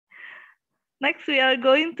Next, we are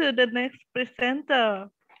going to the next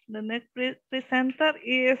presenter. The next presenter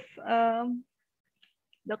is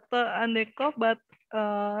Dr. André, but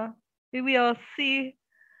we will see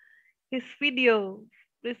his video,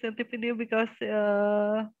 present the video because he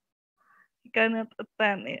cannot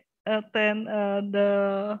attend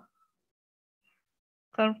the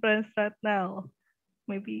conference right now.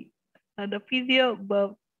 Maybe the video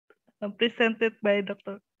about presented by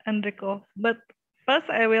Dr. André. But first,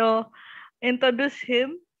 I will introduce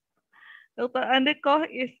him. Dr. André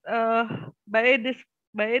is a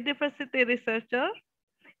biodiversity researcher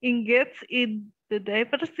engaged in the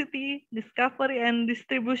diversity, discovery, and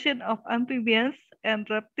distribution of amphibians and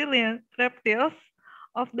reptiles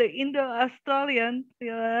of the Indo-Australian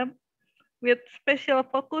realm, with special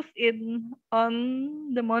focus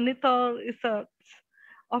on the monitor research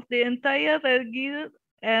of the entire region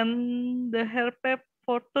and the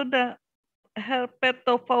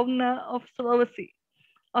herpetofauna of Sulawesi.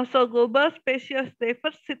 Also, global species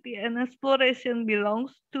diversity and exploration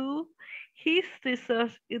belongs to his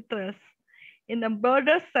research interests. In a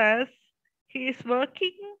broader sense, he is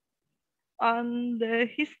working on the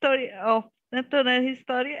history of natural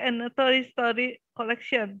history and natural history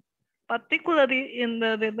collection, particularly in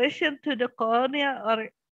the relation to the colonial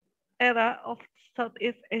era of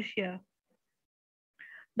Southeast Asia.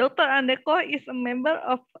 Dr. Andeko is a member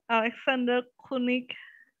of Alexander Koenig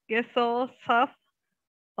Gesellschaft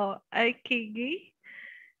or IKG,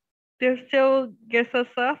 Deutsche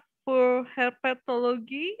Gesellschaft für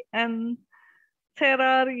Herpetologie and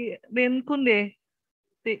Terrarienkunde,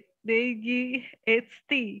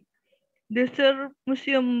 DGHT, Deutscher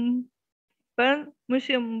Museum and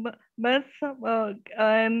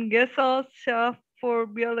Gesellschaft for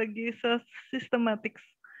Biologische Systematics,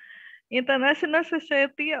 International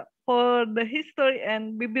Society for the History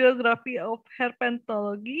and Bibliography of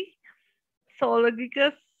Herpetologie,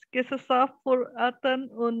 Zoologische Gesellschaft für Arten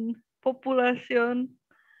und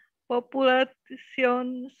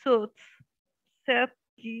Populationsschutz,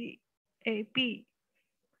 ZGAP.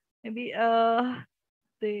 Maybe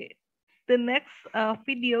the next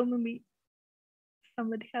video, maybe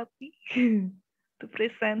somebody help me to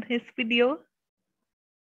present his video.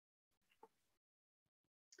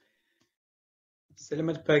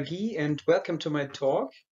 Selamat pagi and welcome to my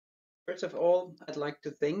talk. First of all, I'd like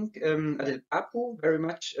to thank Apu very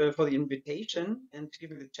much for the invitation and to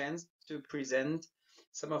give me the chance to present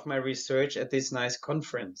some of my research at this nice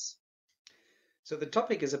conference. So the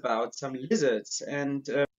topic is about some lizards, and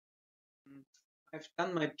I've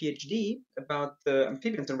done my PhD about the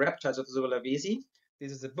amphibians and reptiles of Sulawesi.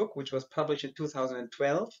 This is a book which was published in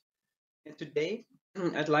 2012. And today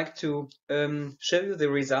I'd like to show you the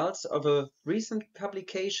results of a recent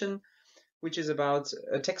publication which is about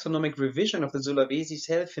a taxonomic revision of the Sulawesi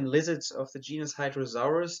sailfin lizards of the genus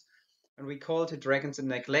Hydrosaurus. And we call it dragons in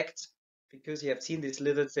neglect because you have seen these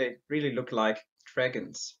lizards, they really look like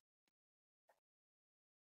dragons.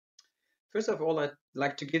 First of all, I'd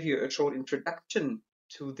like to give you a short introduction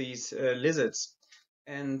to these lizards.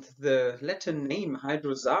 And the Latin name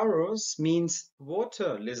Hydrosaurus means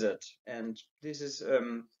water lizard. And this is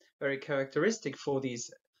very characteristic for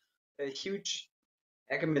these huge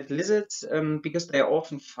agamid lizards because they are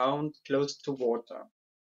often found close to water.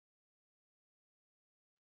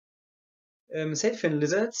 Sailfin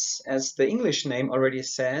lizards, as the English name already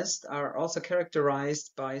says, are also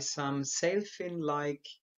characterized by some sailfin-like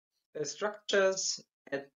structures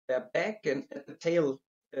at their back and at the tail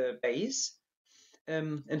base.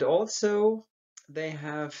 And also they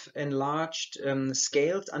have enlarged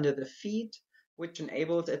scales under the feet, which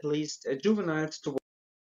enabled at least juveniles to walk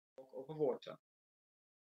over water.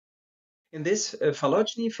 In this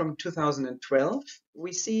phylogeny from 2012,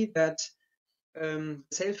 we see that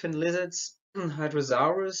sailfin lizards,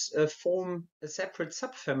 Hydrosaurus, form a separate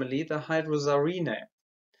subfamily, the Hydrosaurinae,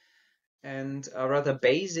 and are rather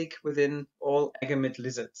basic within all agamid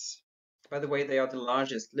lizards. By the way, they are the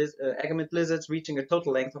largest agamid lizards, reaching a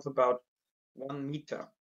total length of about 1 meter.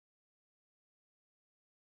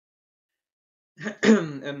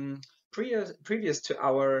 Previous to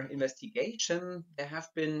our investigation, there have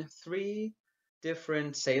been 3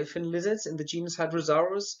 different sailfin lizards in the genus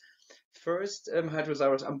Hydrosaurus. First,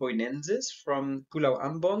 Hydrosaurus amboinensis from Pulau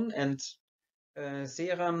Ambon and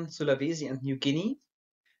Seram, Sulawesi and New Guinea.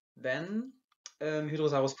 Then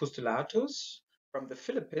Hydrosaurus pustulatus from the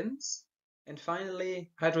Philippines. And finally,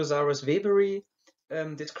 Hydrosaurus weberi,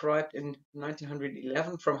 described in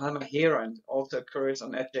 1911 from Halmahera and also occurs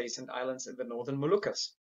on adjacent islands in the northern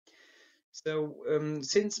Moluccas. So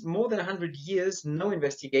since more than 100 years, no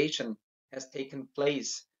investigation has taken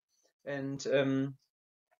place. And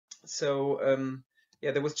So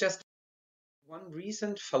yeah, there was just one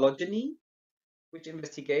recent phylogeny which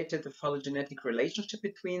investigated the phylogenetic relationship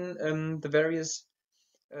between the various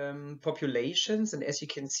populations. And as you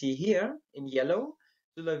can see here in yellow,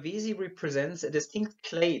 Sulawesi represents a distinct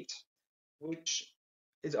clade, which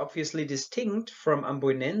is obviously distinct from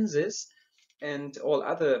Amboinensis and all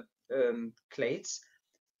other clades.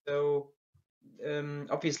 So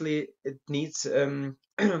obviously it needs a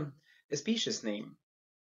species name.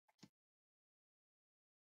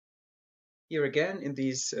 Here again, in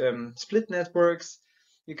these split networks,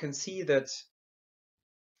 you can see that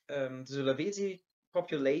the Sulawesi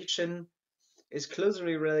population is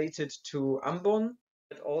closely related to Ambon,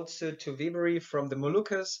 but also to Weberi from the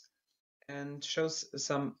Moluccas, and shows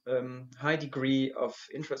some high degree of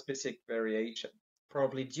intraspecific variation,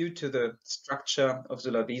 probably due to the structure of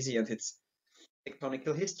Sulawesi and its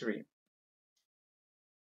tectonical history.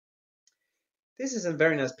 This is a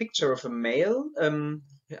very nice picture of a male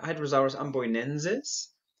Hydrosaurus amboinensis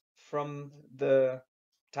from the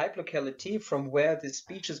type locality from where this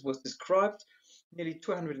species was described nearly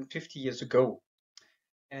 250 years ago.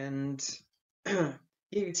 And here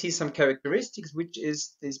you see some characteristics, which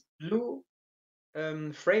is this blue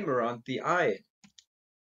frame around the eye.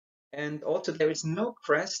 And also there is no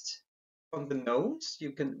crest on the nose.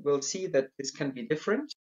 You will see that this can be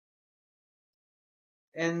different.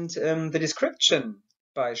 And the description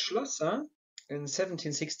by Schlosser in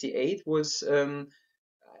 1768 was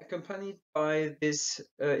accompanied by this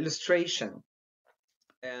illustration.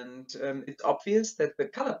 And it's obvious that the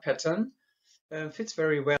color pattern fits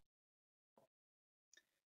very well.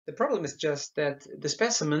 The problem is just that the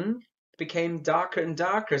specimen became darker and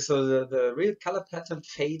darker, so the real color pattern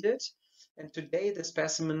faded. And today the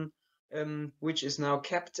specimen, which is now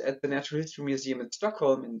kept at the Natural History Museum in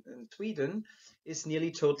Stockholm in Sweden, is nearly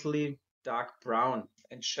totally dark brown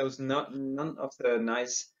and shows none of the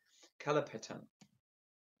nice color pattern.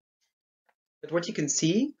 But what you can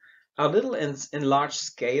see are little and enlarged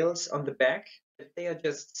scales on the back, but they are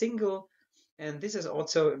just single, and this is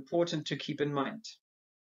also important to keep in mind.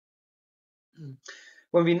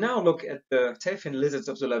 When we now look at the tailfin lizards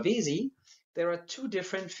of Sulawesi, there are two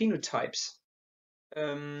different phenotypes.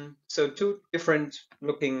 So two different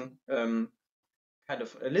looking kind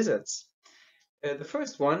of lizards. The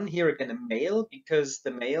first one, here again a male, because the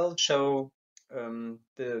male show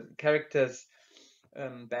the characters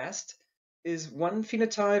best, is one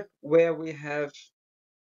phenotype where we have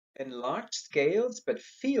enlarged scales, but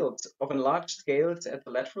fields of enlarged scales at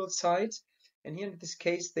the lateral side. And here in this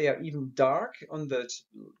case, they are even dark on the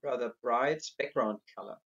rather bright background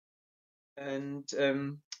color. And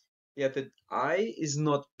yeah, the eye is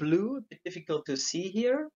not blue, a bit difficult to see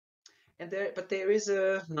here. But there is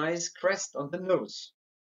a nice crest on the nose,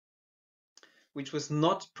 which was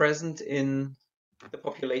not present in the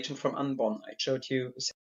population from Anbon I showed you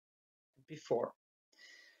before.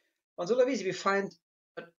 On Sulawesi, we find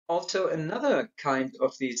also another kind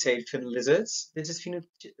of the tailfin lizards. This is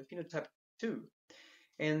phenotype 2.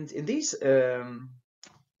 And in these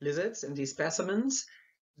lizards, in these specimens,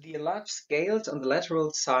 the enlarged scales on the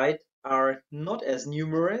lateral side are not as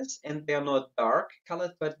numerous, and they are not dark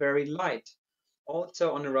colored, but very light.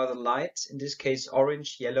 Also on a rather light, in this case,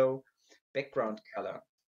 orange-yellow background color.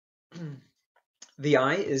 The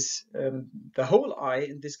eye is, the whole eye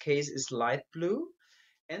in this case is light blue,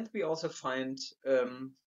 and we also find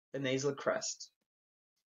a nasal crest.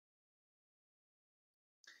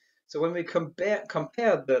 So when we compare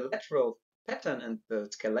the lateral pattern and the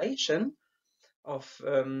scalation of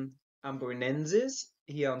Amboinensis,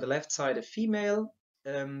 here on the left side a female,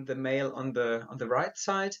 the male on the right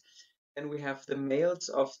side, and we have the males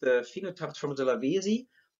of the phenotypes from Sulawesi,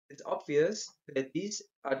 it's obvious that these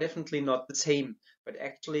are definitely not the same, but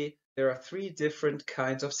actually there are three different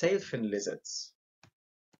kinds of sailfin lizards.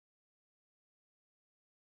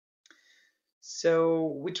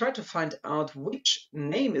 So we try to find out which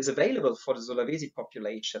name is available for the Sulawesi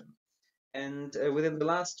population. And within the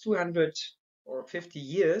last 200 or 50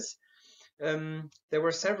 years, there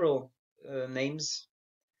were several names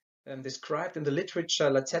described in the literature.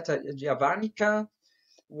 Lacerta javanica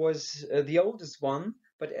was the oldest one,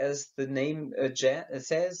 but as the name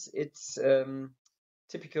says, it's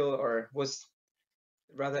typical, or was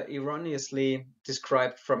rather erroneously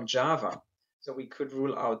described from Java. So we could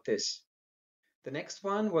rule out this. The next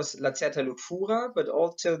one was Lacerta lufura, but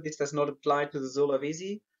also this does not apply to the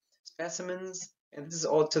Sulawesi specimens, and this is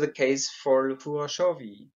also the case for Lufura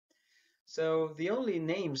shovi. So the only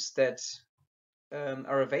names that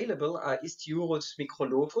are available are Istiurus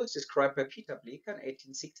microlophus, described by Peter Bleecker in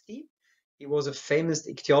 1860. He was a famous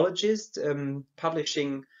ichthyologist,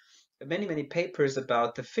 publishing many papers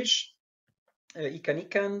about the fish,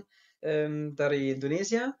 ikan dari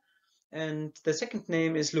Indonesia. And the second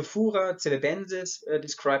name is Lophura celebensis,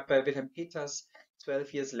 described by Wilhelm Peters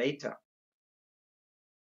 12 years later.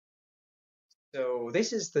 So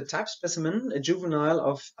this is the type specimen, a juvenile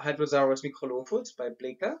of Hydrosaurus microlophus by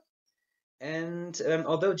Bleecker. And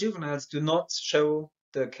although juveniles do not show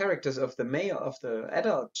the characters of the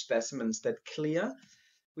adult specimens that clear,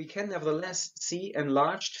 we can nevertheless see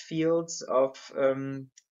enlarged fields of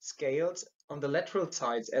scales on the lateral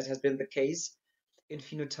sides, as has been the case in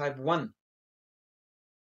phenotype 1.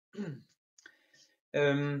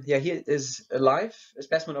 Here is a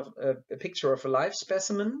specimen of a picture of a live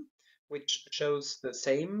specimen, which shows the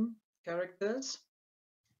same characters.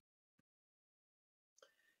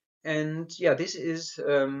 And yeah, these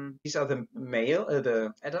are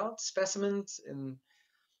the adult specimens in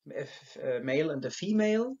male and a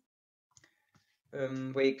female,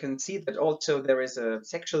 where you can see that also there is a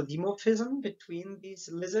sexual dimorphism between these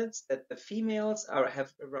lizards, that the females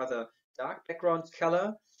have a rather dark background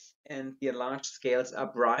color and the enlarged scales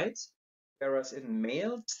are bright, whereas in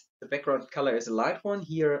males the background color is a light one,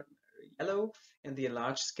 here yellow, and the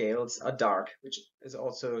enlarged scales are dark, which is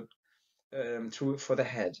also true for the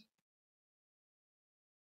head.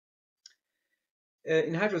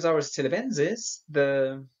 In Hydrosaurus celebensis,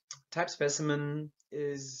 the type specimen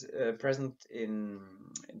is present in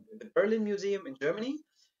the Berlin Museum in Germany,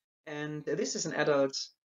 and this is an adult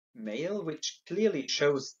male which clearly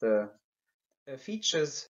shows the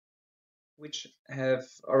features which have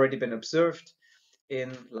already been observed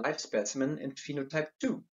in live specimen in phenotype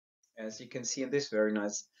 2, as you can see in this very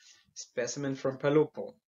nice specimen from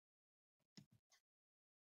Palopo.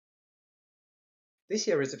 This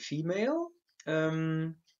here is a female.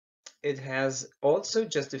 It has also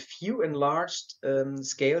just a few enlarged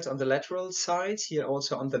scales on the lateral sides, here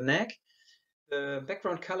also on the neck. The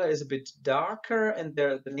background color is a bit darker, and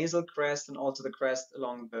the nasal crest and also the crest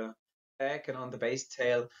along the back and on the base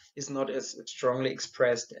tail is not as strongly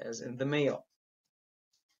expressed as in the male.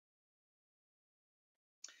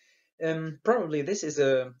 Probably this is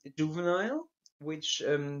a juvenile, which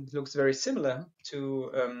looks very similar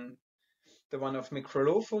to the one of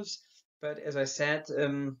Microlophus, but as I said,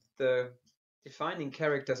 the defining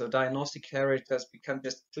characters or diagnostic characters become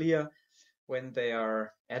just clear when they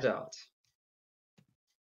are adult.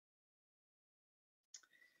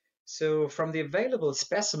 So from the available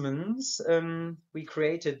specimens, we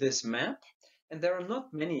created this map, and there are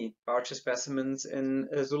not many larger specimens in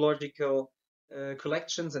zoological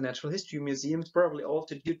collections and natural history museums, probably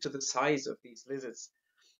also due to the size of these lizards.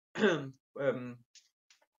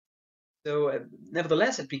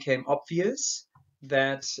 Nevertheless, it became obvious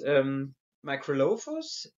that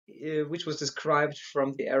Microlophus, which was described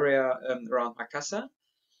from the area around Makassar,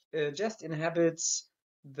 just inhabits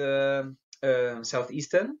the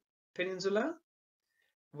southeastern peninsula,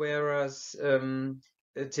 whereas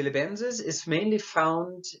Celebensis is mainly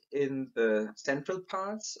found in the central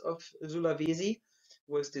parts of Sulawesi,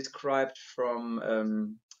 was described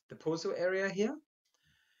from the Poso area here.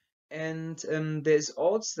 And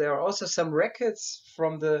there are also some records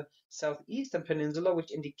from the southeastern peninsula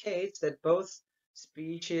which indicates that both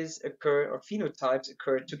species occur, or phenotypes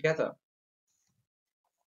occur together.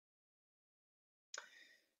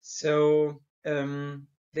 So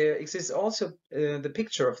there exists also the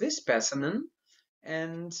picture of this specimen,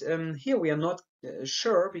 and here we are not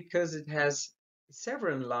sure because it has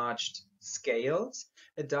several enlarged scales,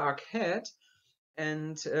 a dark head,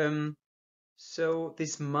 and so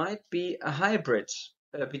this might be a hybrid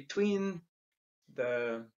between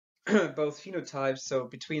the both phenotypes, so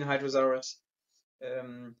between Hydrosaurus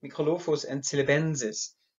microlophus and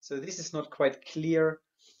Celebensis. So this is not quite clear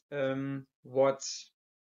what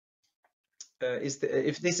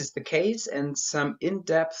if this is the case, and some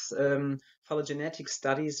in-depth phylogenetic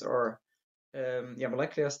studies or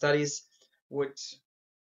molecular studies would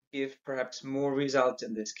give perhaps more result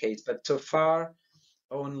in this case. But so far,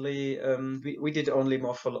 only we did only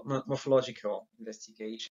morphological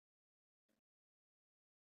investigation.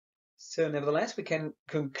 So nevertheless, we can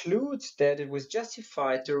conclude that it was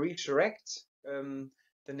justified to resurrect the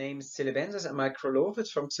names Celebensis and Microlophus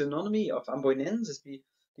from synonymy of Amboinensis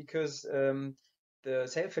because the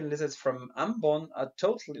sailfin lizards from Ambon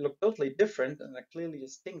look totally different and are clearly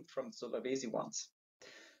distinct from the Sulawesi ones.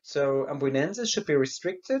 So Amboinensis should be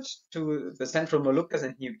restricted to the central Moluccas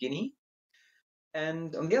and New Guinea.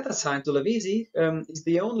 And on the other side, Sulawesi is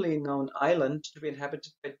the only known island to be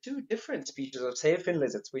inhabited by two different species of sailfin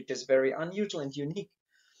lizards, which is very unusual and unique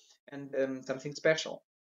and something special.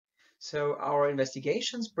 So our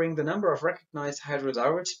investigations bring the number of recognized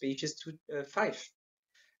hadrosaurid species to 5,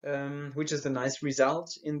 which is a nice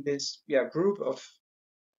result in this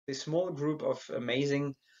small group of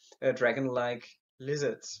amazing dragon-like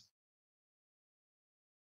lizards.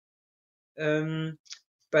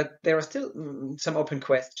 But there are still some open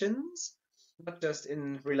questions, not just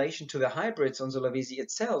in relation to the hybrids on Sulawesi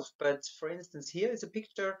itself, but for instance, here is a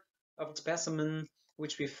picture of a specimen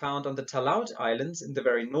which we found on the Talaut Islands in the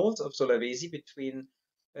very north of Sulawesi,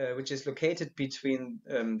 which is located between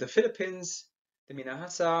the Philippines, the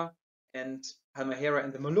Minahasa, and Halmahera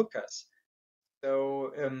and the Moluccas.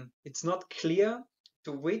 So it's not clear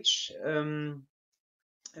to which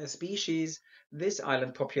species this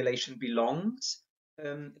island population belongs.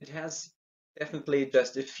 It has definitely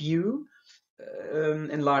just a few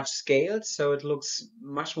in large scale, so it looks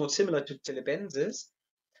much more similar to Telebensis.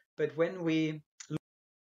 But when we look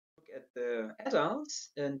at the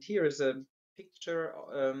adults, and here is a picture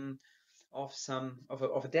of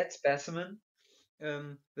a dead specimen,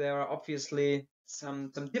 there are obviously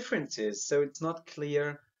some differences. So it's not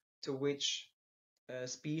clear to which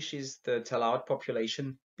species the Talaut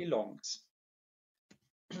population belongs.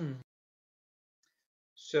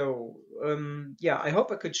 So yeah, I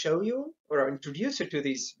hope I could show you or introduce you to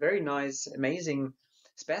these very nice, amazing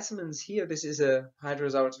specimens here. This is a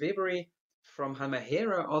Hadrosaurus weberi from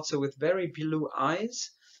Halmahera, also with very blue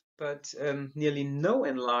eyes, but nearly no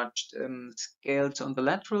enlarged scales on the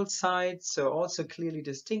lateral side, so also clearly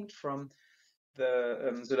distinct from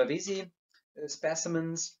the Sulawesi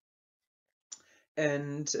specimens.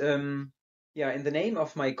 And yeah, in the name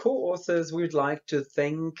of my co-authors, we would like to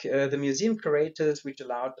thank the museum curators, which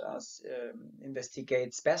allowed us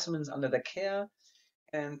investigate specimens under their care,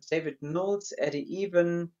 and David Knowles, Eddie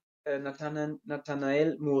Even,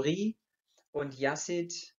 Nathanael Muri, and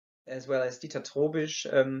Yassid, as well as Dieter Trobisch.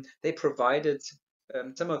 They provided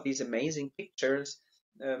some of these amazing pictures,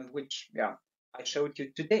 which I showed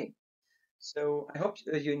you today. So I hope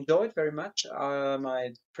you enjoyed very much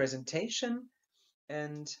my presentation.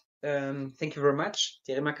 And thank you very much.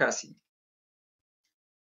 Terima kasih.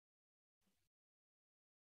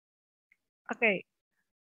 Okay,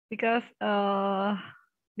 because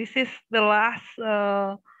this is the last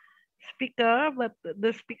speaker, but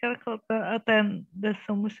the speaker could attend the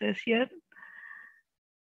Zoom session.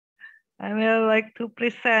 I will like to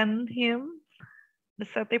present him the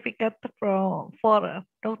certificate for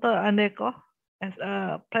Dr. André Koch as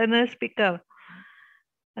a plenary speaker.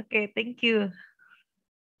 Okay, thank you.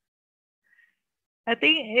 I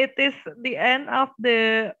think it is the end of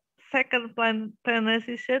the second plenary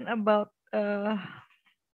session about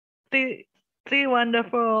three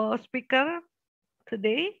wonderful speakers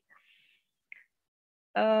today.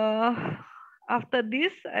 After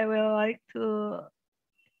this, I will like to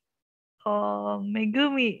call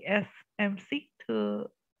Megumi as M.Si to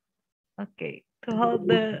hold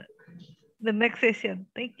the next session.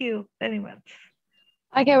 Thank you very much.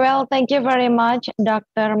 Okay, well, thank you very much,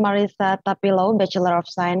 Dr. Marisa Tapilo, Bachelor of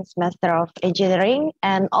Science, Master of Engineering,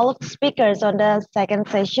 and all of the speakers on the second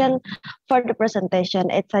session for the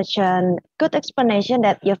presentation. It's such a good explanation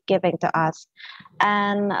that you've given to us.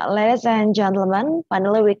 And ladies and gentlemen,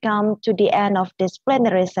 finally we come to the end of this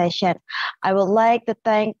plenary session. I would like to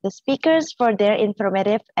thank the speakers for their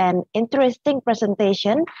informative and interesting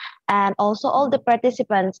presentation, and also all the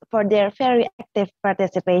participants for their very active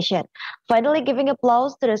participation. Finally, giving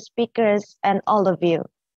applause to the speakers and all of you.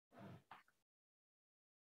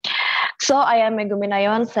 So I am Megumi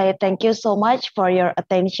Najoan. Say thank you so much for your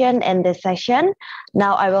attention in this session.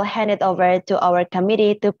 Now I will hand it over to our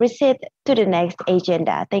committee to proceed to the next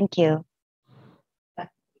agenda. Thank you.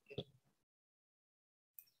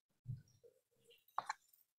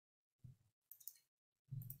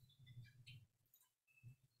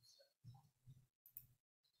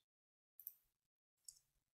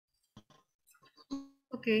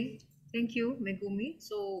 Okay, thank you, Megumi.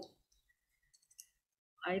 So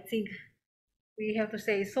I think we have to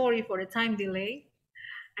say sorry for the time delay,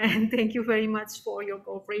 and thank you very much for your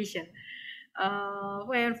cooperation.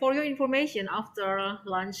 Well, for your information, after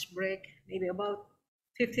lunch break, maybe about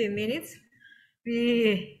 15 minutes,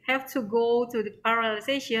 we have to go to the parallel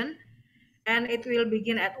session, and it will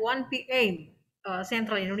begin at 1 p.m.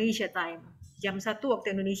 Central Indonesia time, jam 1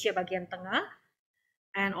 waktu Indonesia bagian tengah,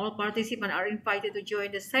 and all participants are invited to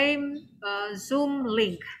join the same Zoom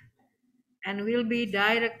link, and will be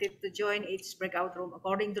directed to join each breakout room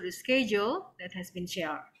according to the schedule that has been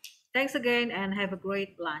shared. Thanks again and have a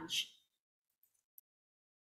great lunch.